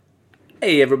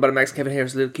Hey everybody, Max Kevin here.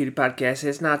 It's a Little Cutie Podcast.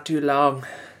 It's not too long.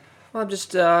 Well, I'm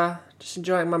just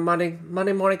enjoying my Monday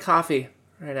morning coffee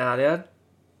right now, dude.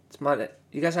 It's Monday.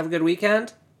 You guys have a good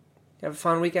weekend? You have a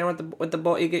fun weekend with the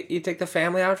boy. You take the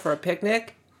family out for a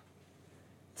picnic.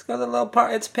 Let's go to the little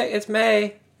park. It's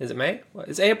May. Is it May? What?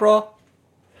 It's April.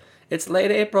 It's late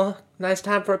April. Nice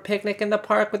time for a picnic in the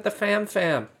park with the fam.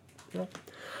 You know?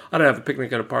 I didn't have a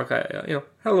picnic in the park. I had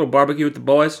a little barbecue with the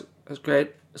boys. It was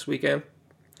great this weekend.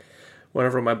 Went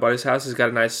over to my buddy's house. He's got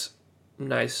a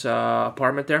nice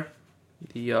apartment there.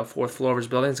 The fourth floor of his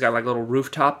building. He's got like a little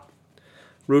rooftop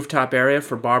area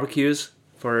for barbecues,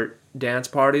 for dance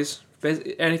parties,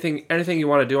 anything you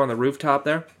want to do on the rooftop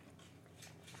there.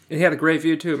 And he had a great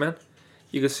view too, man.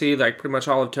 You could see like pretty much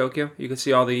all of Tokyo. You could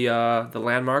see all the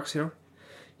landmarks, you know.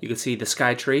 You could see the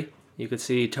Sky Tree. You could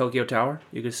see Tokyo Tower.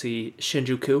 You could see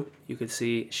Shinjuku. You could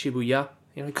see Shibuya.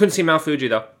 You couldn't see Mount Fuji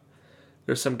though.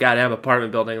 There's some goddamn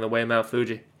apartment building in the way of Mount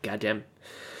Fuji. Goddamn.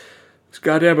 This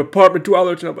goddamn apartment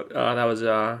dwellers. But that was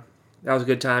a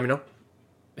good time, you know.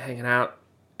 Hanging out,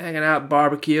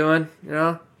 barbecuing, you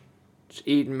know. Just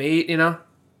eating meat, you know.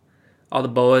 All the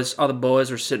boys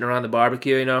are sitting around the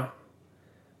barbecue, you know,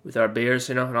 with our beers,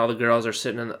 you know, and all the girls are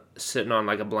sitting on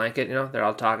like a blanket, you know. They're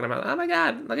all talking about, oh my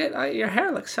god, look at your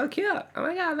hair looks so cute. Oh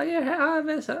my god, look at your hair. Oh,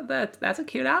 that's a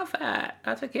cute outfit.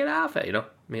 That's a cute outfit, you know.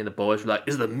 Me and the boys were like,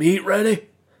 is the meat ready?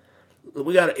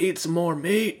 We gotta eat some more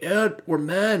meat, dude. We're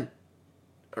men.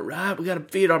 All right, we gotta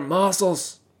feed our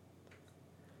muscles.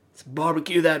 Let's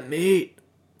barbecue that meat.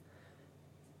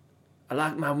 I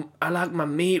like my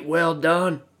meat well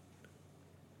done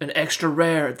and extra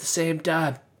rare at the same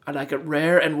time. I like it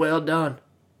rare and well done.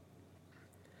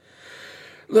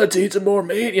 Let's eat some more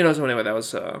meat. You know, so anyway, that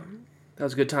was a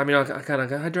good time. You know, I got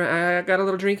a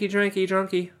little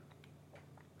drinky.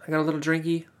 I got a little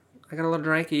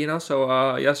drinky, you know.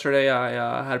 So yesterday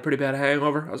I had a pretty bad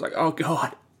hangover. I was like, oh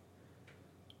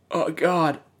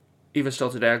god. Even still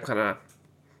today, I'm kind of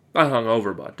not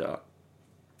hungover, but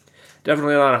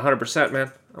definitely not 100%,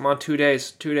 man. I'm on 2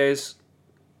 days,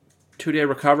 2-day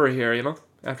recovery here, you know,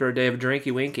 after a day of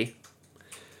drinky winky.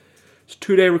 It's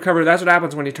 2-day recovery. That's what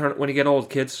happens when you get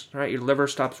old, kids. Right? Your liver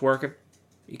stops working.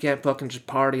 You can't fucking just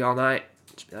party all night.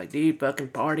 Just be like, dude, fucking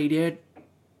party, dude.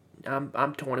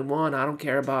 I'm 21. I don't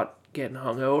care about getting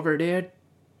hungover, dude.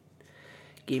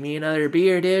 Give me another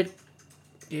beer, dude.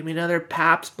 Give me another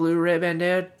Pabst Blue Ribbon,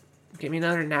 dude. Give me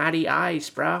another Natty Ice,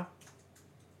 bro.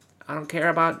 I don't care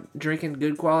about drinking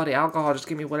good quality alcohol. Just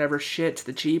give me whatever shit's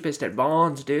the cheapest at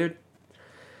Vaughn's, dude.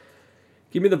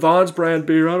 Give me the Vaughn's brand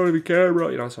beer. I don't even care, bro.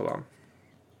 You know, so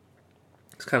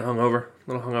it's kind of hungover.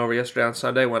 A little hungover yesterday on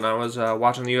Sunday when I was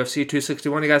watching the UFC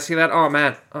 261. You guys see that? Oh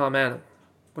man.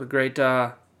 What a great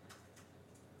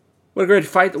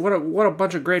fight. What a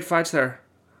bunch of great fights there.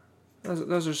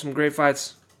 Those are some great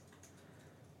fights.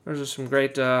 Those are some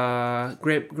great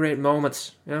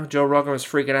moments. You know, Joe Rogan was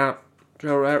freaking out.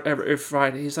 Every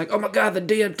fight, he's like, oh my god, the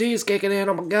DMT is kicking in.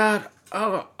 Oh my god.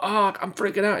 Oh, I'm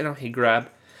freaking out. You know, he'd grab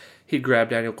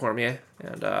Daniel Cormier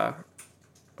and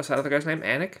what's that other guy's name?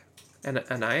 Anik?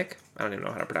 Anayak? I don't even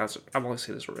know how to pronounce it. I've only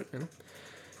seen this word, you know.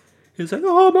 He's like,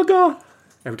 oh my god.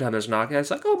 Every time there's a knockout,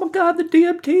 it's like, oh my god, the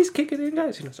DMT's kicking in,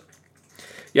 guys. You know, so.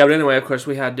 Yeah, but anyway, of course,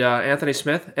 we had Anthony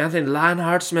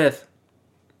Lionheart Smith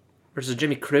versus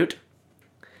Jimmy Crute.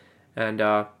 And,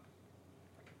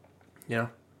 you know,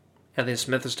 Anthony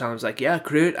Smith was telling him, like, yeah,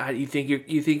 Crute, you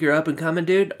think you're up and coming,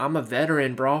 dude? I'm a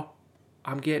veteran, bro.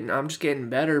 I'm just getting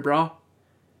better, bro.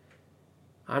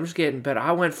 I'm just getting better.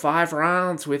 I went 5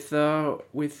 rounds with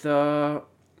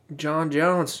John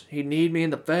Jones. He kneed me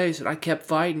in the face, and I kept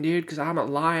fighting, dude, because I'm a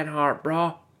Lionheart,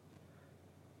 bro.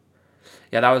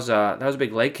 Yeah, that was a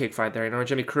big leg kick fight there. You know,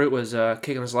 Jimmy Crute was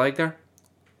kicking his leg there,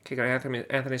 kicking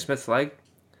Anthony Smith's leg,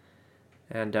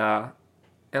 and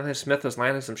Anthony Smith was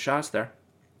landing some shots there.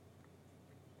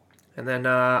 And then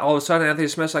all of a sudden, Anthony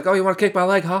Smith's like, "Oh, you want to kick my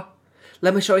leg, huh?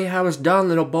 Let me show you how it's done,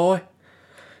 little boy."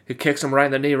 He kicks him right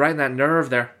in the knee, right in that nerve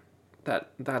there,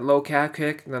 that low calf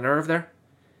kick, the nerve there.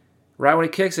 Right when he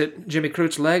kicks it, Jimmy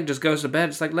Crute's leg just goes to bed.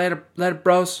 It's like, later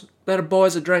boys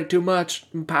that drank too much.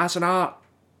 I'm passing out.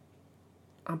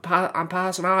 I'm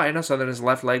passing out. You know, so then his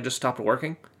left leg just stopped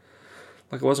working.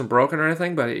 Like it wasn't broken or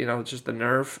anything, but, you know, it's just the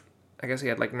nerve. I guess he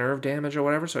had, like, nerve damage or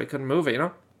whatever, so he couldn't move it, you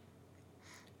know?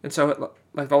 And so,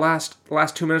 like, the last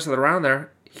 2 minutes of the round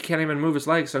there, he can't even move his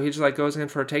leg, so he just, like, goes in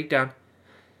for a takedown.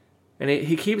 And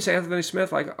he keeps Anthony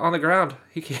Smith, like, on the ground.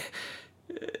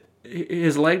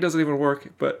 His leg doesn't even work,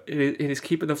 but he's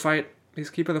keeping the fight. He's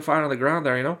keeping the fight on the ground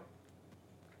there, you know?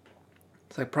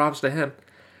 It's like props to him.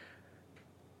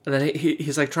 And then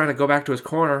he's like trying to go back to his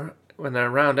corner when the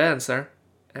round ends there.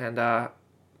 And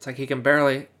It's like he can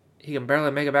barely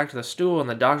make it back to the stool, and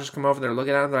the doctors come over, they're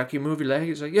looking at him, they're like, you move your leg?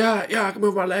 He's like, yeah, I can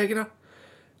move my leg, you know?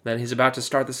 Then he's about to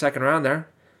start the second round there.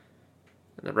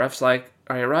 And the ref's like,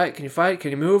 are you right? Can you fight? Can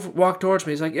you move? Walk towards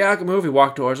me. He's like, yeah, I can move. He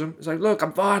walked towards him. He's like, look,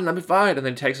 I'm fine. Let me fight. And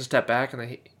then he takes a step back, and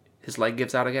then his leg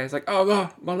gives out again. He's like, oh,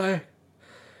 God, my leg.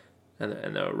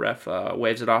 And the ref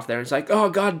waves it off there. He's like,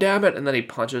 oh, God damn it. And then he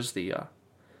punches the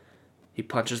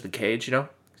cage, you know?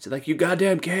 He's like, you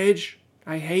goddamn cage.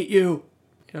 I hate you.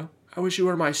 You know, I wish you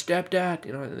were my stepdad.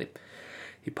 You know, and then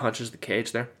he punches the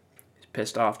cage there. He's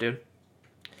pissed off, dude.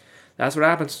 That's what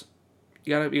happens.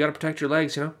 You gotta protect your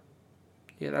legs, you know?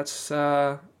 Yeah, that's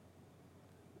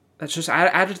just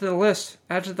added to the list.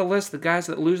 Added to the list, the guys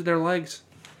that lose their legs.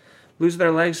 Lose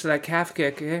their legs to that calf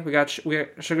kick, okay? We got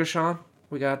Sugar Sean.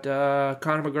 We got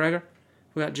Conor McGregor.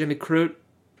 We got Jimmy Crute.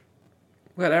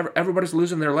 We got everybody's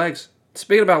losing their legs.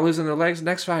 Speaking about losing their legs,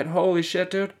 next fight, holy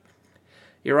shit, dude.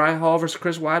 Uriah Hall versus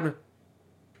Chris Weidman.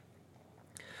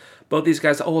 Both these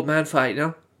guys, old man fight, you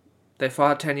know? They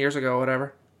fought 10 years ago or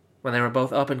whatever, when they were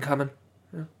both up and coming.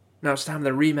 You know? Now it's time for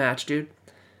the rematch, dude.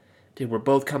 Dude, we're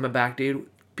both coming back, dude.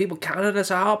 People counted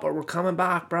us out, but we're coming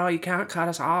back, bro. You can't cut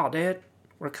us out, dude.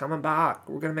 We're coming back.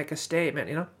 We're going to make a statement,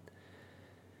 you know?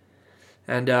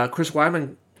 And Chris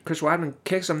Weidman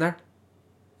kicks him there.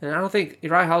 And I don't think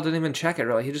Uriah Hall didn't even check it,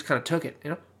 really. He just kind of took it,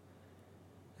 you know?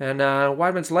 And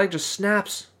Weidman's leg just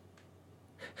snaps.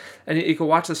 And you can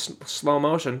watch the slow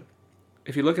motion.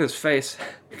 If you look at his face,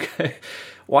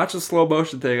 watch the slow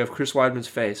motion thing of Chris Weidman's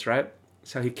face, right?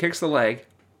 So he kicks the leg,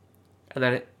 and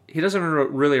then he doesn't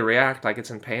really react like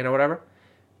it's in pain or whatever.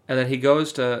 And then he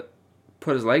goes to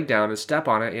put his leg down and step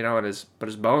on it, you know, but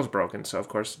his bone's broken, so of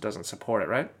course it doesn't support it,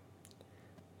 right?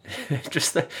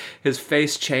 Just his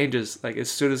face changes, like as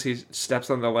soon as he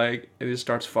steps on the leg and he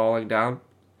starts falling down.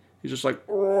 He's just like,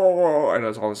 oh, and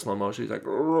it's all in slow motion. He's like,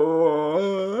 oh,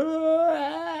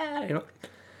 you know?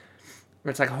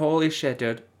 It's like, holy shit,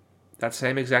 dude. That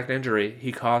same exact injury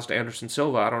he caused to Anderson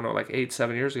Silva, I don't know, like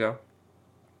 7 years ago,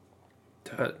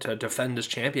 to defend his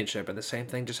championship, and the same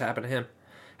thing just happened to him.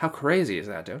 How crazy is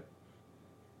that, dude?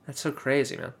 That's so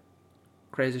crazy, man.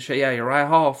 Crazy shit. Yeah, Uriah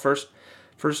Hall, first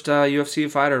UFC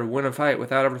fighter to win a fight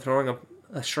without ever throwing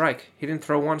a strike. He didn't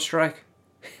throw one strike.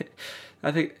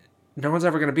 I think no one's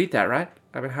ever going to beat that, right?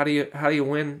 I mean, how do you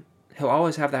win? He'll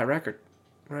always have that record,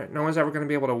 right? No one's ever going to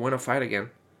be able to win a fight again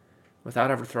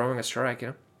without ever throwing a strike, you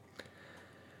know?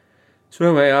 So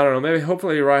anyway, I don't know. Maybe,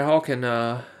 hopefully, Uriah Hall can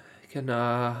get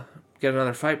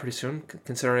another fight pretty soon,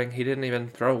 considering he didn't even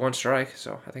throw one strike.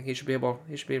 So I think he should be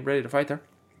ready to fight there.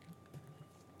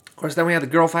 Of course, then we had the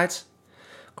girl fights.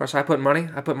 Of course, I put money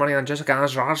on Jessica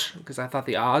Andrade because I thought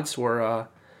the odds were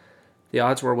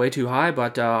way too high,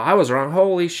 but I was wrong.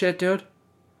 Holy shit, dude!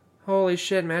 Holy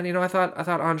shit, man! You know, I thought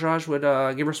Andrade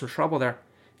would give her some trouble there,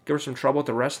 give her some trouble with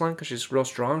the wrestling because she's real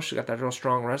strong. She got that real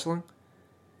strong wrestling.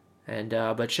 And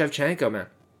but Shevchenko, man,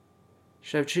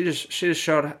 she just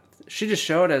showed,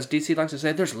 as DC likes to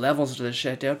say, there's levels to this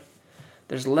shit, dude.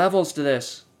 There's levels to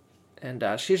this, and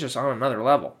she's just on another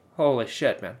level. Holy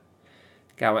shit, man!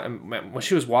 God, when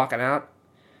she was walking out,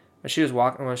 when she was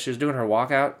doing her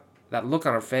walkout, that look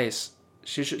on her face,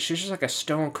 she's just like a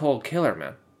stone cold killer,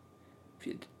 man.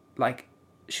 Like,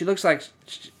 she looks like,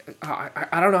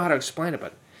 I don't know how to explain it,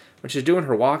 but when she's doing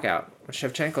her walkout, when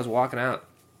Shevchenko's walking out,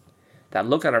 that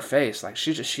look on her face, like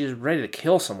she's ready to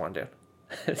kill someone, dude.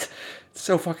 It's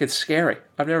so fucking scary.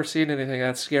 I've never seen anything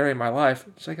that scary in my life.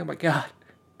 It's like, oh my god,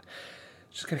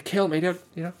 she's gonna kill me, dude.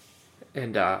 You know.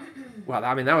 And well,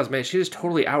 I mean, that was me. She just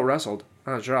totally out wrestled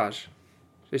Andrade.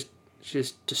 She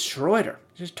just destroyed her.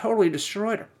 She just totally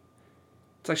destroyed her.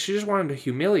 It's like she just wanted to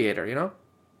humiliate her, you know.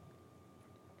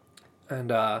 And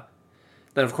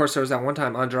then of course there was that one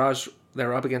time Andrade, they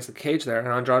were up against the cage there, and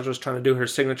Andrade was trying to do her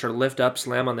signature lift up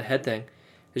slam on the head thing,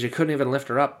 and she couldn't even lift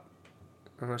her up.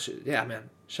 Yeah, man,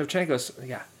 Shevchenko's,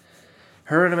 yeah,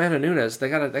 her and Amanda Nunes, they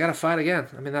gotta fight again.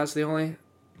 I mean, that's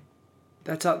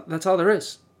all there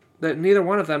is. That neither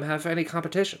one of them have any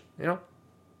competition, you know.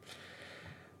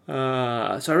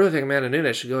 So I really think Amanda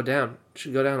Nunes should go down.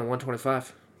 Should go down to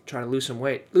 125. Try to lose some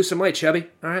weight. Lose some weight, chubby.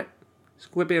 All right.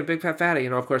 Quit being a big fat fatty.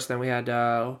 You know. Of course, then we had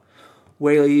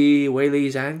Weili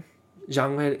Zhang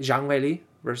Weili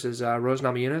versus Rose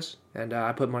Namajunas, and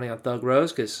I put money on Thug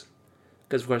Rose because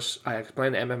of course I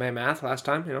explained MMA math last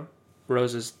time. You know,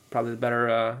 Rose is probably the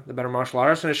better martial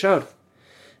artist, and it showed.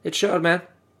 It showed, man.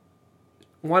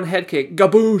 One head kick,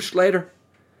 gaboosh. Later,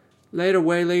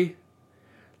 Weili.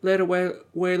 Later,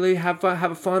 Weili, have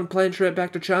a fun plane trip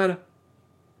back to China.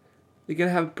 You're gonna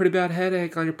have a pretty bad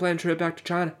headache on your plane trip back to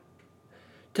China.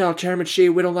 Tell Chairman Xi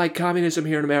we don't like communism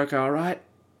here in America, all right?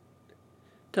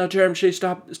 Tell Jeremy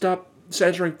stop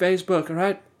censoring Facebook, all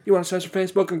right? You want to censor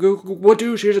Facebook and Google? What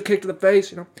do? Here's a kick to the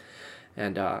face,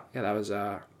 And that was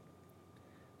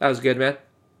good, man.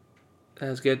 That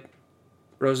was good.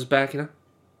 Rose is back,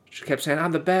 She kept saying,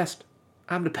 "I'm the best.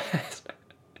 I'm the best."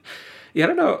 Yeah, I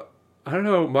don't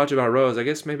know much about Rose. I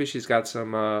guess maybe she's got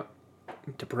some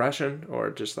depression,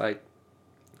 or just like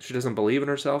she doesn't believe in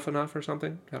herself enough or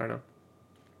something. I don't know.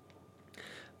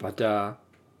 But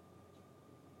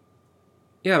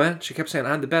yeah, man, she kept saying,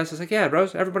 "I'm the best." I was like, "Yeah,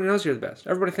 Rose, everybody knows you're the best.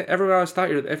 Everybody always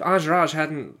thought if Andrade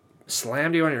hadn't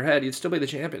slammed you on your head, you'd still be the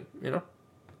champion,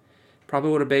 Probably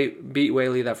would have beat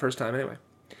Weili that first time anyway."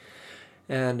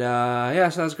 And so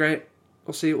that was great.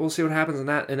 We'll see what happens in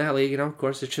that league. Of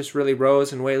course, it's just really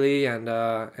Rose and Weili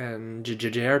and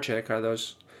Jajirchik are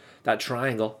that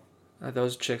triangle.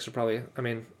 Those chicks are probably. I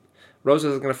mean, Rose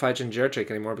isn't going to fight Jajirchik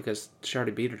anymore because she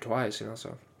already beat her twice.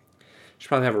 So she'll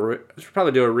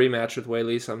probably do a rematch with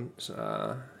Weili some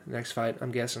next fight.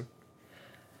 I'm guessing.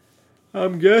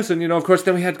 Of course,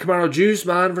 then we had Kamaru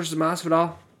Usman versus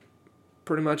Masvidal.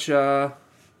 Pretty much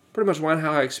went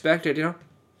how I expected.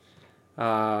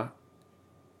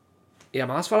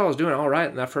 Masvidal was doing all right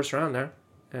in that first round there,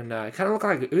 and it kind of looked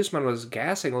like Usman was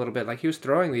gassing a little bit, like he was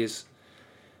throwing these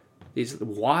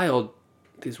wild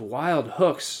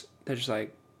hooks that just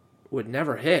like would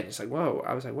never hit. It's like, whoa!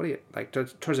 I was like, what are you like?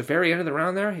 Towards the very end of the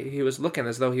round there, he was looking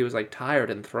as though he was like tired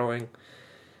and throwing.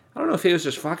 I don't know if he was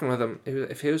just fucking with him,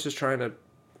 if he was just trying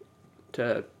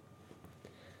to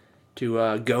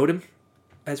goad him,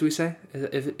 as we say.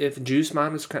 If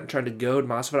Usman was kind of trying to goad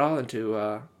Masvidal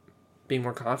into being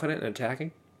more confident and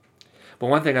attacking. But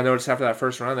one thing I noticed after that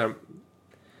first round there,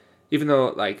 even though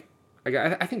like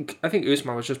I think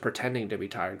Usman was just pretending to be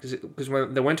tired because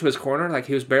when they went to his corner, like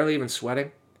he was barely even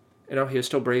sweating, he was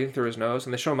still breathing through his nose,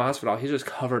 and they show Masvidal, he's just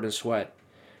covered in sweat,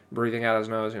 breathing out his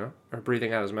nose, or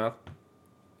breathing out his mouth.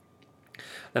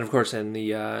 Then of course in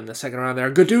the second round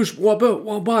there, Gadoosh,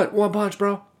 one punch,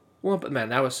 bro. Man,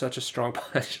 that was such a strong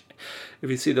punch. If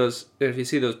you see those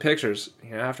pictures,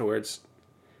 afterwards.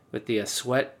 With the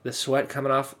sweat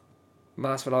coming off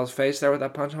Masvidal's face there with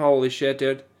that punch. Holy shit,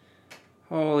 dude!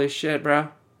 Holy shit, bro!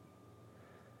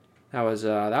 That was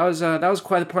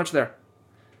quite a punch there.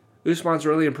 Usman's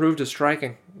really improved his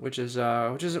striking, which is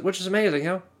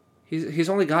amazing. He's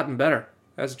only gotten better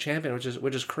as a champion,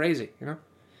 which is crazy.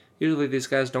 Usually these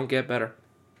guys don't get better.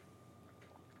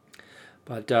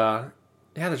 But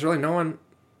there's really no one.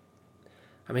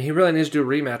 I mean, he really needs to do a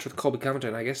rematch with Colby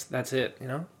Covington. I guess that's it.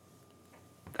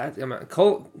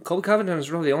 Colby Covington is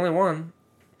really the only one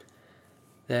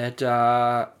that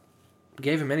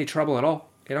gave him any trouble at all,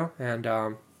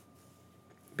 and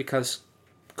because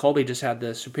Colby just had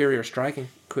the superior striking,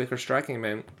 quicker striking,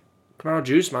 man.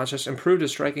 Kamaru Usman just improved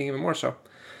his striking even more. So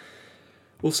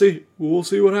we'll see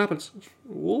what happens.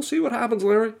 We'll see what happens,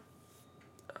 Larry.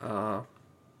 I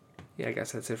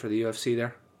guess that's it for the UFC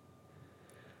there.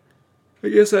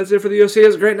 It was a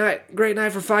great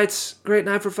night for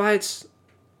fights.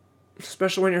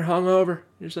 Especially when you're hungover.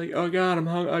 You're just like, oh God, I'm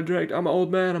an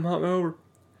old man, I'm hungover.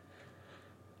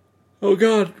 Oh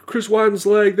God, Chris Weidman's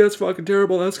leg, that's fucking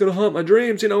terrible. That's gonna haunt my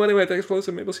dreams. Anyway, thanks for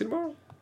listening. Maybe we'll see you tomorrow.